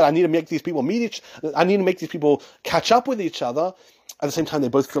 God said, I need to make these people I need to make these people catch up with each other. At the same time, they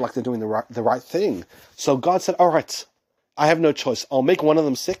both feel like they're doing the right thing. So God said, all right, I have no choice. I'll make one of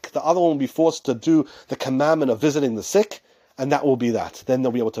them sick. The other one will be forced to do the commandment of visiting the sick. And that will be that. Then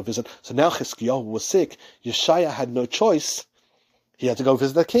they'll be able to visit. So now Chizkiyahu was sick. Yeshaya had no choice. He had to go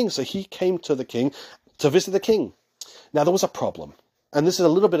visit the king. So he came to the king to visit the king. Now there was a problem. And this is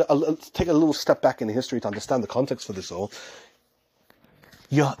take a little step back in history to understand the context for this all.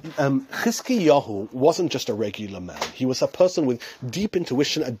 Chizkiyahu wasn't just a regular man. He was a person with deep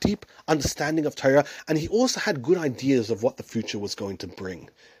intuition, a deep understanding of Torah, and he also had good ideas of what the future was going to bring.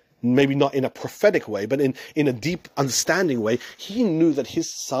 Maybe not in a prophetic way, but in a deep understanding way. He knew that his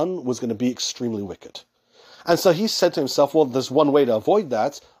son was going to be extremely wicked. And so he said to himself, well, there's one way to avoid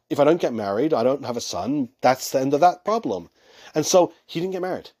that. If I don't get married, I don't have a son, that's the end of that problem. And so he didn't get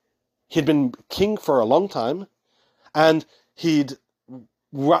married. He'd been king for a long time, and he'd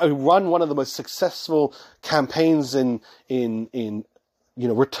run one of the most successful campaigns in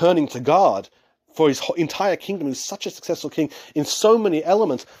returning to God for his entire kingdom. He was such a successful king in so many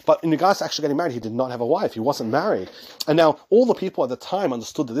elements, but in regards to actually getting married, he did not have a wife. He wasn't married. And now all the people at the time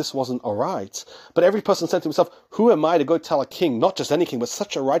understood that this wasn't all right, but every person said to himself, who am I to go tell a king, not just any king, but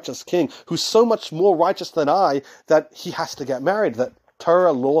such a righteous king, who's so much more righteous than I, that he has to get married, that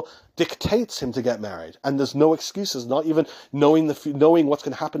Torah law dictates him to get married, and there's no excuses. Not even knowing what's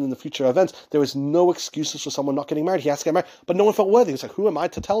going to happen in the future events, there is no excuses for someone not getting married. He has to get married, but no one felt worthy. He's like, who am I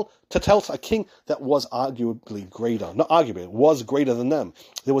to tell a king that was arguably greater? Not arguably, it was greater than them.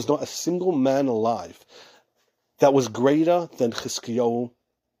 There was not a single man alive that was greater than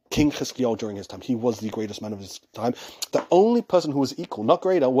King Chizkiyahu during his time. He was the greatest man of his time. The only person who was equal, not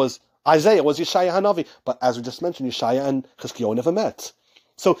greater, was Isaiah, was Yeshaya Hanavi. But as we just mentioned, Yeshaya and Chizkiyahu never met.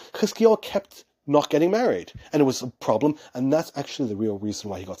 So Chizkiyahu kept not getting married. And it was a problem. And that's actually the real reason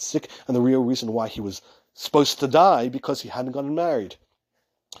why he got sick. And the real reason why he was supposed to die, because he hadn't gotten married.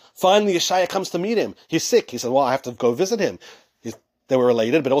 Finally, Yeshaya comes to meet him. He's sick. He said, well, I have to go visit him. They were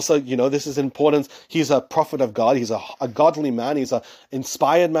related, but also, this is important. He's a prophet of God. He's a godly man. He's an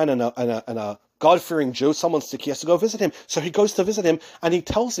inspired man and a God-fearing Jew. Someone's sick. He has to go visit him. So he goes to visit him, and he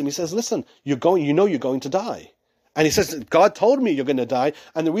tells him, he says, listen, you're going to die. And he says, God told me you're going to die,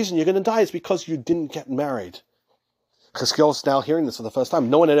 and the reason you're going to die is because you didn't get married. Chizkiyahu's now hearing this for the first time.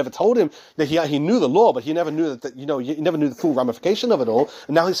 No one had ever told him that he knew the law, but he never knew he never knew the full ramification of it all.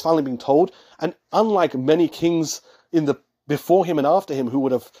 And now he's finally being told. And unlike many kings before him and after him who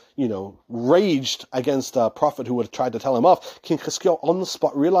would have, raged against a prophet who would have tried to tell him off, King Chizkiyahu on the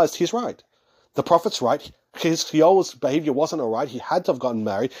spot realized he's right. The prophet's right. Chizkiyahu's behavior wasn't all right. He had to have gotten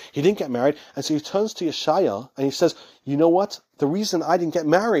married. He didn't get married. And so he turns to Yeshaya and he says, you know what? The reason I didn't get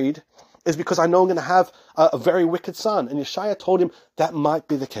married is because I know I'm going to have a very wicked son. And Yeshaya told him that might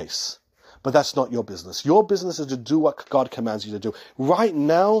be the case. But that's not your business. Your business is to do what God commands you to do. Right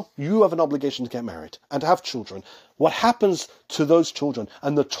now, you have an obligation to get married and to have children. What happens to those children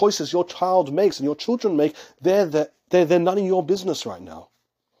and the choices your child makes and your children make, they're none of your business right now.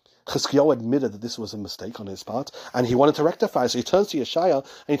 Chizkiyahu admitted that this was a mistake on his part, and he wanted to rectify it. So he turns to Yeshaya,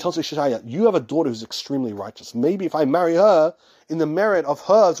 and he tells Yeshaya, you have a daughter who's extremely righteous. Maybe if I marry her, in the merit of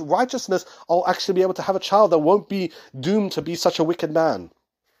her righteousness, I'll actually be able to have a child that won't be doomed to be such a wicked man.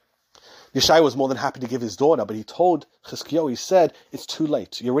 Yeshaya was more than happy to give his daughter, but he told Chizkiyahu, he said, it's too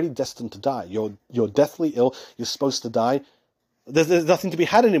late. You're already destined to die. You're deathly ill. You're supposed to die. There's nothing to be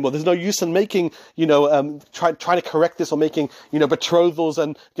had anymore. There's no use in making, trying to correct this or making, betrothals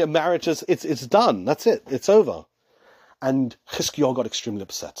and get marriages. It's done. That's it. It's over. And Chizkiyahu got extremely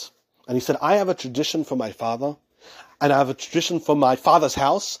upset. And he said, I have a tradition for my father, and I have a tradition for my father's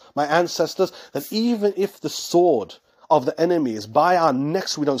house, my ancestors, that even if the sword of the enemy is by our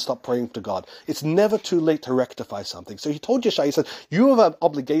necks, we don't stop praying to God. It's never too late to rectify something. So he told Yeshaya, he said, you have an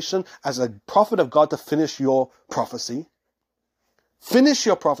obligation as a prophet of God to finish your prophecy. Finish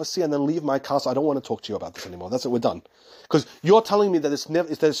your prophecy and then leave my castle. I don't want to talk to you about this anymore. That's it. We're done. Because you're telling me that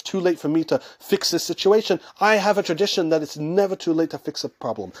it's too late for me to fix this situation. I have a tradition that it's never too late to fix a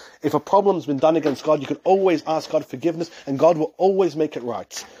problem. If a problem's been done against God, you can always ask God forgiveness and God will always make it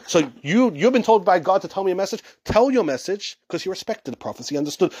right. So you've been told by God to tell me a message. Tell your message, because he respected the prophecy. He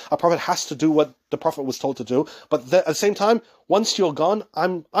understood a prophet has to do what the prophet was told to do. But at the same time, once you're gone,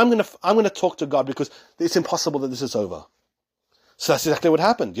 I'm gonna talk to God, because it's impossible that this is over. So that's exactly what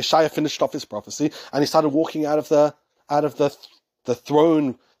happened. Yeshaya finished off his prophecy, and he started walking out of the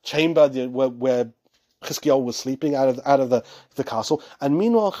throne chamber where Chizkiyahu was sleeping, out of the castle. And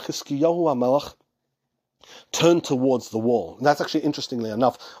meanwhile, Chizkiyahu HaMelech turned towards the wall. And that's actually, interestingly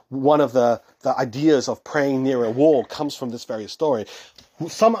enough, one of the ideas of praying near a wall comes from this very story.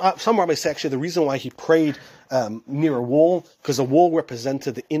 Some rabbis say actually the reason why he prayed near a wall, because the wall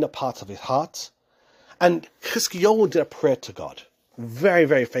represented the inner parts of his heart. And Chizkiyahu did a prayer to God. Very,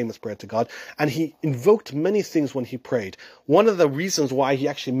 very famous prayer to God. And he invoked many things when he prayed. One of the reasons why he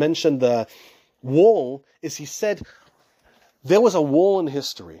actually mentioned the wall is he said there was a wall in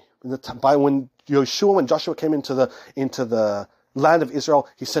history. When Joshua came into the land of Israel,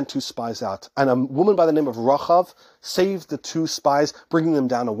 he sent 2 spies out. And a woman by the name of Rachav saved the 2 spies, bringing them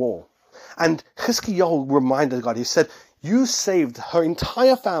down a wall. And Chizkiyahu reminded God, he said, you saved her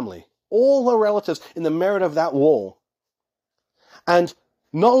entire family, all her relatives, in the merit of that wall. And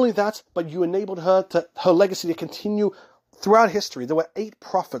not only that, but you enabled her legacy to continue throughout history. There were 8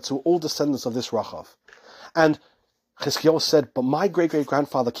 prophets who were all descendants of this Rachav. And Chizkiyahu said, but my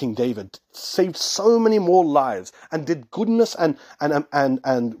great-great-grandfather, King David, saved so many more lives and did goodness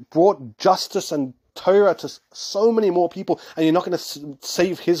and brought justice and Torah to so many more people, and you're not going to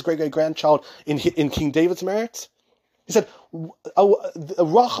save his great-great-grandchild in King David's merit? He said,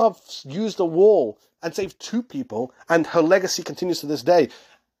 Rachav used a wall and saved 2 people, and her legacy continues to this day.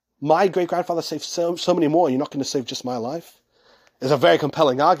 My great-grandfather saved so many more, and you're not going to save just my life? It's a very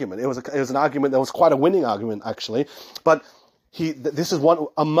compelling argument. It was an argument that was quite a winning argument, actually. But this is one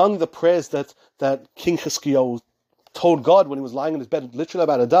among the prayers that King Chizkiyahu told God when he was lying in his bed, literally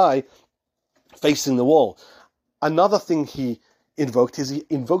about to die, facing the wall. Another thing he invoked is he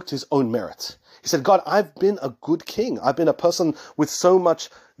invoked his own merit. He said, God, I've been a good king. I've been a person with so much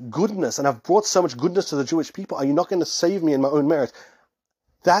goodness, and I've brought so much goodness to the Jewish people. Are you not going to save me in my own merit?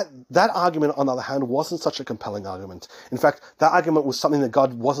 That argument, on the other hand, wasn't such a compelling argument. In fact, that argument was something that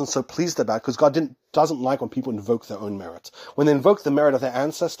God wasn't so pleased about, because God doesn't like when people invoke their own merit. When they invoke the merit of their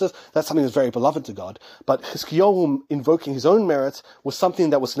ancestors, that's something that's very beloved to God. But Chizkiyahu invoking his own merit was something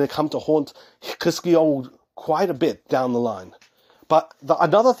that was going to come to haunt Chizkiyahu quite a bit down the line. But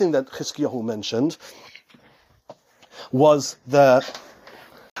another thing that Chizkiyahu mentioned was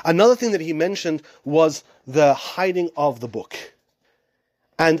another thing that he mentioned was the hiding of the book.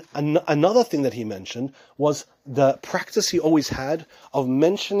 And another thing that he mentioned was the practice he always had of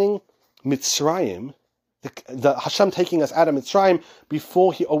mentioning Mitzrayim, the Hashem taking us out of Mitzrayim,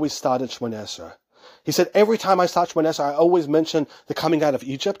 before he always started Shmoneh Esrei. He said, every time I start Shmoneh Esrei, I always mention the coming out of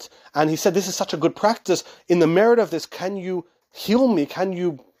Egypt. And he said, this is such a good practice. In the merit of this, can you heal me? Can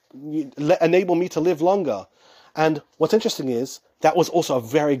you enable me to live longer? And what's interesting is, that was also a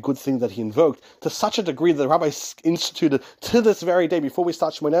very good thing that he invoked, to such a degree that the rabbis instituted, to this very day, before we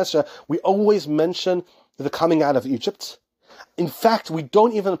start Shmoneh Esrei, we always mention the coming out of Egypt. In fact, we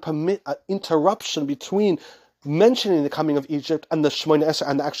don't even permit an interruption between mentioning the coming of Egypt and the Shmoneh Esrei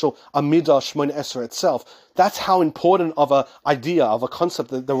and the actual Amidah Shmoneh Esrei itself. That's how important of an idea, of a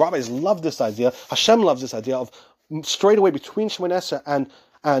concept, that the rabbis love this idea, Hashem loves this idea of straight away between Shmoneh Esrei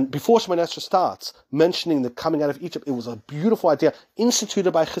and before Shmoneh Esrei starts, mentioning the coming out of Egypt. It was a beautiful idea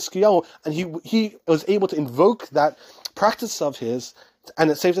instituted by Chizkiyahu, and he was able to invoke that practice of his,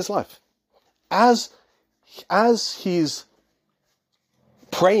 and it saved his life. As he's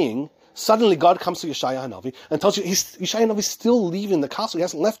praying, suddenly God comes to Yeshaya Hanavi and tells you Yeshaya Hanavi is still leaving the castle. He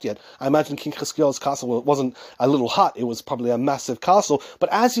hasn't left yet. I imagine King Chizkiyahu's castle wasn't a little hut. It was probably a massive castle. But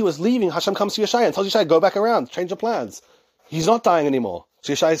as he was leaving, Hashem comes to Yeshaya and tells Yeshaya, go back around, change your plans. He's not dying anymore.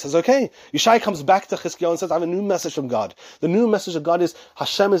 So Yeshaya says, okay. Yeshaya comes back to Chizkiyahu and says, I have a new message from God. The new message of God is,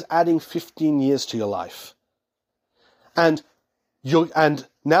 Hashem is adding 15 years to your life. And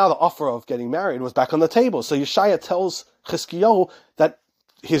now the offer of getting married was back on the table. So Yeshaya tells Chizkiyahu that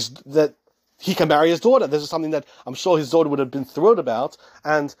he can marry his daughter. This is something that I'm sure his daughter would have been thrilled about.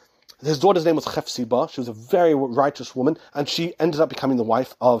 And his daughter's name was Chefsiba. She was a very righteous woman, and she ended up becoming the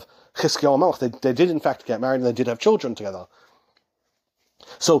wife of Chizkiyahu Melech. They did in fact get married, and they did have children together.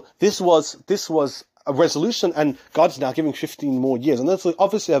 So this was a resolution, and God's now giving 15 more years. And that's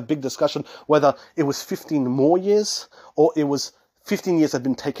obviously a big discussion whether it was 15 more years or it was 15 years had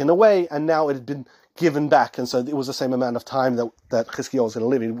been taken away and now it had been given back. And so it was the same amount of time that Chizkiyahu was going to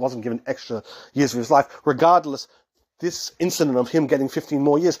live. He wasn't given extra years of his life. Regardless, this incident of him getting 15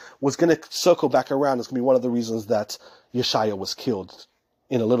 more years was going to circle back around. It's going to be one of the reasons that Yeshaya was killed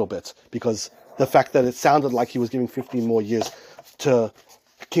in a little bit, because the fact that it sounded like he was giving 15 more years to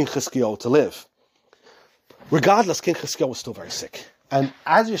King Chizkiyahu to live. Regardless, King Chizkiyahu was still very sick. And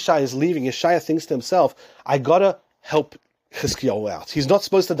as Yeshaya is leaving, Yeshaya thinks to himself, I gotta help Chizkiyahu out. He's not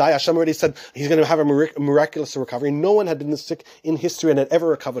supposed to die. Hashem already said he's going to have a miraculous recovery. No one had been this sick in history and had ever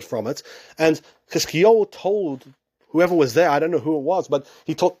recovered from it. And Chizkiyahu told whoever was there, I don't know who it was, but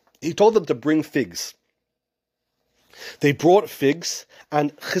he told them to bring figs. They brought figs,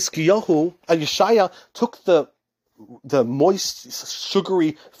 and Yeshaya took the moist,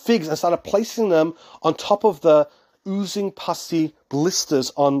 sugary figs and started placing them on top of the oozing, pussy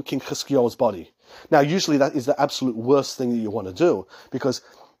blisters on King Chizkiyahu's body. Now, usually that is the absolute worst thing that you want to do, because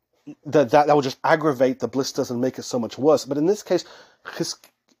that will just aggravate the blisters and make it so much worse. But in this case,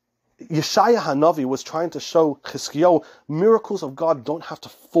 Yeshaya Hanavi was trying to show Chizkiyahu miracles of God don't have to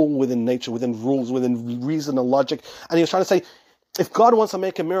fall within nature, within rules, within reason and logic. And he was trying to say, if God wants to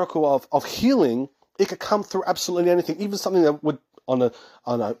make a miracle of healing, it could come through absolutely anything, even something that would, on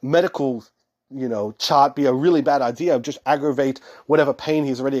a medical, chart, be a really bad idea, just aggravate whatever pain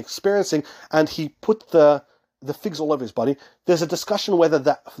he's already experiencing. And he put the figs all over his body. There's a discussion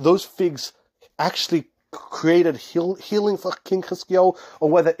whether those figs actually created healing for King Chizkiyahu, or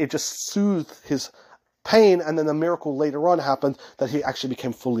whether it just soothed his pain, and then the miracle later on happened that he actually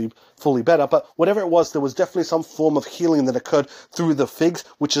became fully better. But whatever it was, there was definitely some form of healing that occurred through the figs,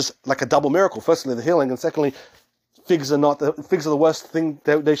 which is like a double miracle. Firstly, the healing, and secondly, figs are the worst thing.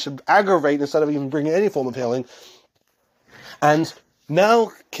 They should aggravate instead of even bringing any form of healing. And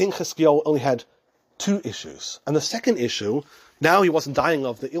now King Chizkiyahu only had two issues. And the second issue, now he wasn't dying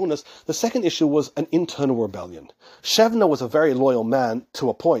of the illness, the second issue was an internal rebellion. Shevna was a very loyal man to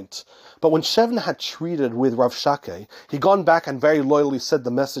a point. But when Shevna had treated with Rav Shakeh, he'd gone back and very loyally said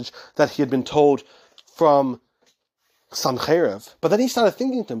the message that he had been told from Sancheiriv. But then he started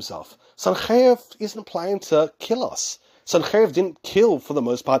thinking to himself, Sancheiriv isn't planning to kill us. Sancheiriv didn't kill, for the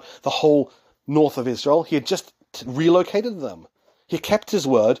most part, the whole north of Israel. He had just relocated them. He kept his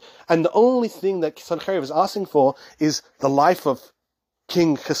word, and the only thing that Sancheiriv is asking for is the life of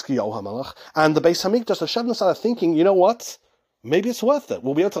King Chizkiyahu HaMelech. And the Beis Hamikdash, the Shebna, started thinking, you know what? Maybe it's worth it.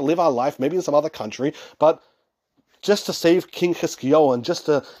 We'll be able to live our life, maybe in some other country, but just to save King Chizkiyahu and just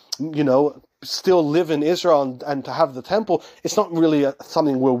to, still live in Israel and to have the temple, it's not really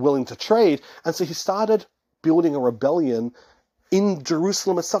something we're willing to trade. And so he started building a rebellion in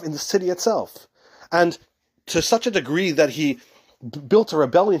Jerusalem itself, in the city itself. And to such a degree that he built a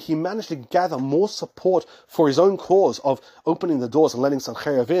rebellion, he managed to gather more support for his own cause of opening the doors and letting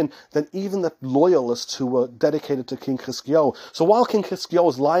Sancheiriv in than even the loyalists who were dedicated to King Chizkiyahu. So while King Chizkiyahu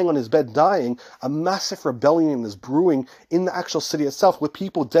was lying on his bed dying, a massive rebellion is brewing in the actual city itself, with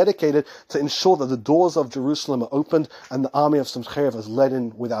people dedicated to ensure that the doors of Jerusalem are opened and the army of Sancheiriv is led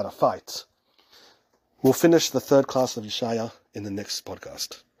in without a fight. We'll finish the third class of Yeshaya in the next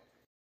podcast.